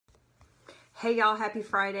Hey y'all, happy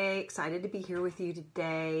Friday. Excited to be here with you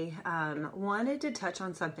today. Wanted to touch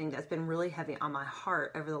on something that's been really heavy on my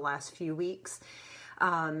heart over the last few weeks.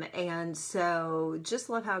 And so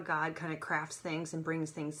just love how God kind of crafts things and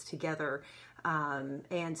brings things together.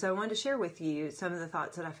 And so I wanted to share with you some of the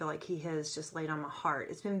thoughts that I feel like He has just laid on my heart.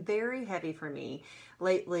 It's been very heavy for me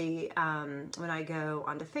lately when I go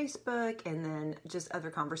onto Facebook and then just other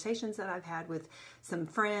conversations that I've had with some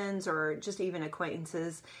friends or just even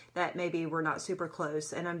acquaintances that maybe we're not super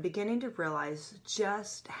close. And I'm beginning to realize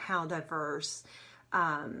just how diverse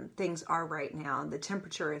things are right now, the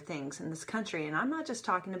temperature of things in this country. And I'm not just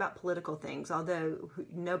talking about political things, although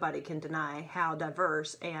nobody can deny how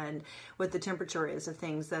diverse and what the temperature is of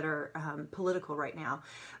things that are political right now.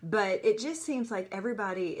 But it just seems like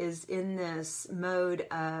everybody is in this mode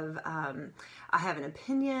of, I have an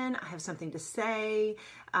opinion, I have something to say,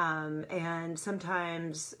 and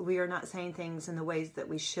sometimes we are not saying things in the ways that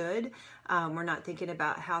we should. We're not thinking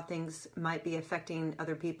about how things might be affecting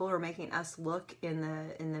other people or making us look in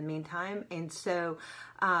the meantime. And so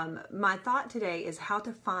my thought today is how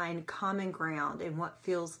to find common ground in what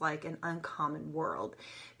feels like an uncommon world.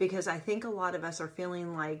 Because I think a lot of us are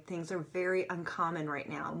feeling like things are very uncommon right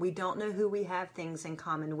now. We don't know who we have things in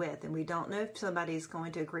common with, and we don't know if somebody's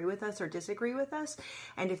going to agree with us or disagree with us.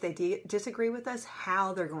 And if they disagree with us,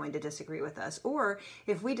 how they're going to disagree with us. Or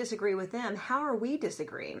if we disagree with them, how are we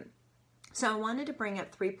disagreeing? So I wanted to bring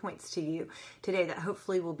up 3 points to you today that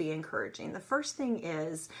hopefully will be encouraging. The first thing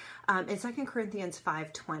is in 2 Corinthians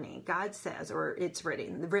 5:20, God says, or it's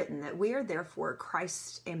written that we are therefore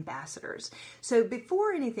Christ's ambassadors. So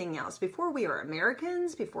before anything else, before we are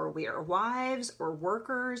Americans, before we are wives or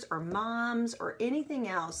workers or moms or anything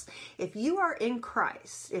else, if you are in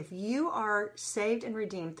Christ, if you are saved and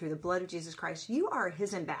redeemed through the blood of Jesus Christ, you are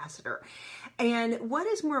His ambassador. And what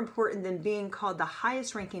is more important than being called the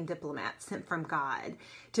highest ranking diplomat sent from God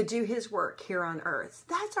to do His work here on earth?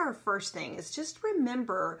 That's our first thing, is just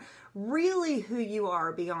remember really who you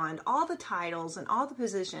are beyond all the titles and all the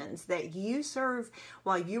positions that you serve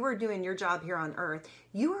while you are doing your job here on earth.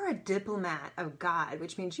 You are a diplomat of God,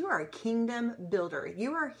 which means you are a kingdom builder.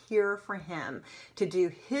 You are here for Him to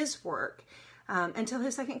do His work until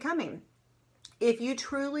His second coming. If you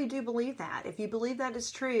truly do believe that, if you believe that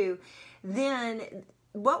is true, then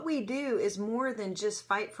what we do is more than just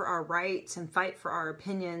fight for our rights and fight for our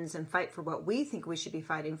opinions and fight for what we think we should be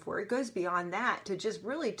fighting for. It goes beyond that to just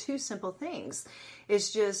really two simple things.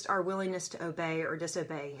 It's just our willingness to obey or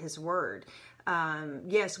disobey His word.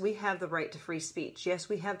 Yes, we have the right to free speech. Yes,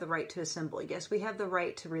 we have the right to assemble. Yes, we have the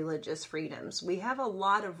right to religious freedoms. We have a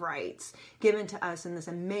lot of rights given to us in this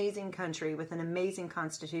amazing country with an amazing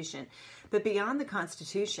constitution. But beyond the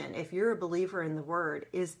Constitution, if you're a believer in the Word,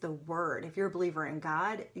 is the Word. If you're a believer in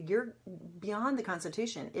God, you're beyond the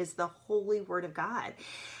Constitution is the holy Word of God.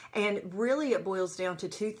 And really it boils down to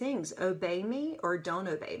two things: obey me or don't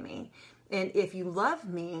obey me. And if you love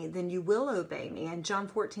me, then you will obey me. And John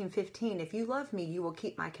 14:15, if you love me, you will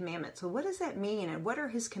keep my commandments. Well, what does that mean? And what are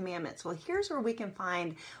His commandments? Well, here's where we can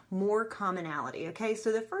find more commonality. Okay,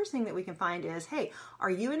 so the first thing that we can find is, hey, are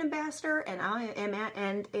you an ambassador? And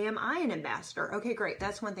am I an ambassador? Okay, great.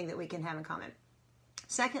 That's one thing that we can have in common.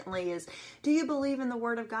 Secondly is, do you believe in the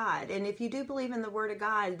Word of God? And if you do believe in the Word of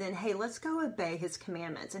God, then hey, let's go obey His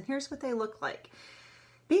commandments. And here's what they look like.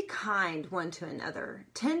 Be kind one to another,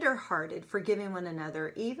 tender-hearted, forgiving one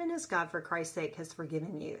another, even as God for Christ's sake has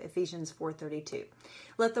forgiven you. Ephesians 4:32.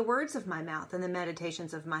 Let the words of my mouth and the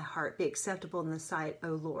meditations of my heart be acceptable in the sight,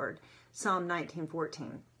 O Lord. Psalm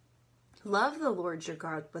 19:14. Love the Lord your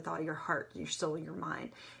God with all your heart, your soul, your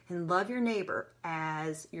mind, and love your neighbor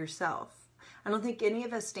as yourself. I don't think any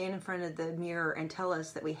of us stand in front of the mirror and tell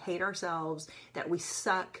us that we hate ourselves, that we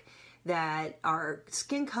suck, that our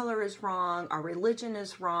skin color is wrong, our religion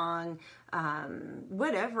is wrong,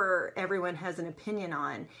 whatever everyone has an opinion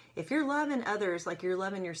on. If you're loving others like you're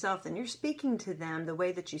loving yourself, then you're speaking to them the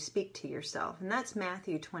way that you speak to yourself. And that's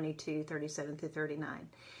Matthew 22:37-39.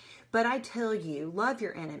 But I tell you, love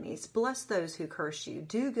your enemies, bless those who curse you,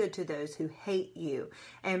 do good to those who hate you,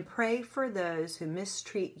 and pray for those who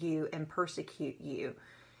mistreat you and persecute you.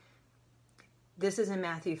 This is in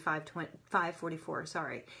Matthew 5:44,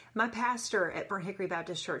 sorry. My pastor at Burnt Hickory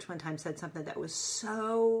Baptist Church one time said something that was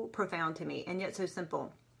so profound to me and yet so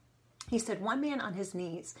simple. He said, one man on his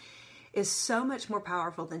knees is so much more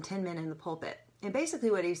powerful than 10 men in the pulpit. And basically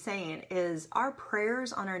what he's saying is our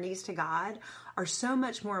prayers on our knees to God are so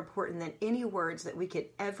much more important than any words that we could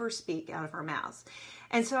ever speak out of our mouths.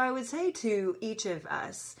 And so I would say to each of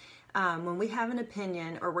us, when we have an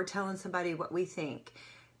opinion or we're telling somebody what we think,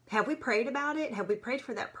 Have we prayed about it? Have we prayed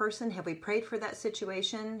for that person? Have we prayed for that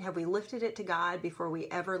situation? Have we lifted it to God before we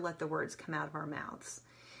ever let the words come out of our mouths?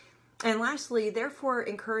 And lastly, therefore,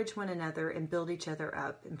 encourage one another and build each other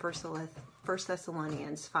up in 1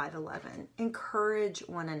 Thessalonians 5:11. Encourage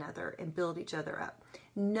one another and build each other up.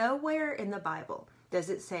 Nowhere in the Bible does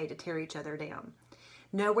it say to tear each other down.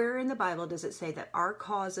 Nowhere in the Bible does it say that our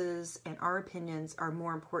causes and our opinions are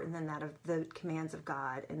more important than that of the commands of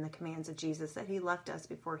God and the commands of Jesus that he left us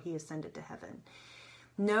before he ascended to heaven.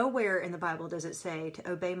 Nowhere in the Bible does it say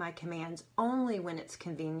to obey my commands only when it's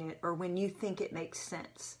convenient or when you think it makes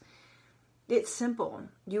sense. It's simple.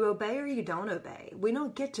 You obey or you don't obey. We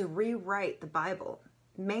don't get to rewrite the Bible.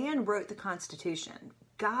 Man wrote the Constitution.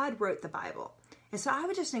 God wrote the Bible. And so I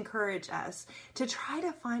would just encourage us to try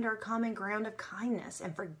to find our common ground of kindness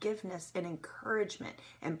and forgiveness and encouragement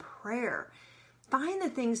and prayer. Find the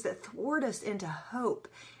things that thwart us into hope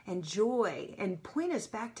and joy and point us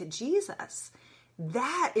back to Jesus.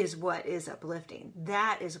 That is what is uplifting.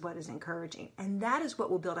 That is what is encouraging. And that is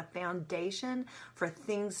what will build a foundation for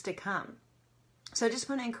things to come. So I just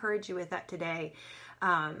want to encourage you with that today,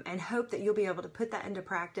 and hope that you'll be able to put that into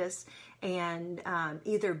practice and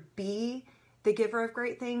either be the giver of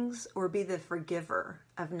great things or be the forgiver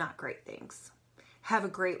of not great things. Have a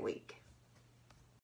great week.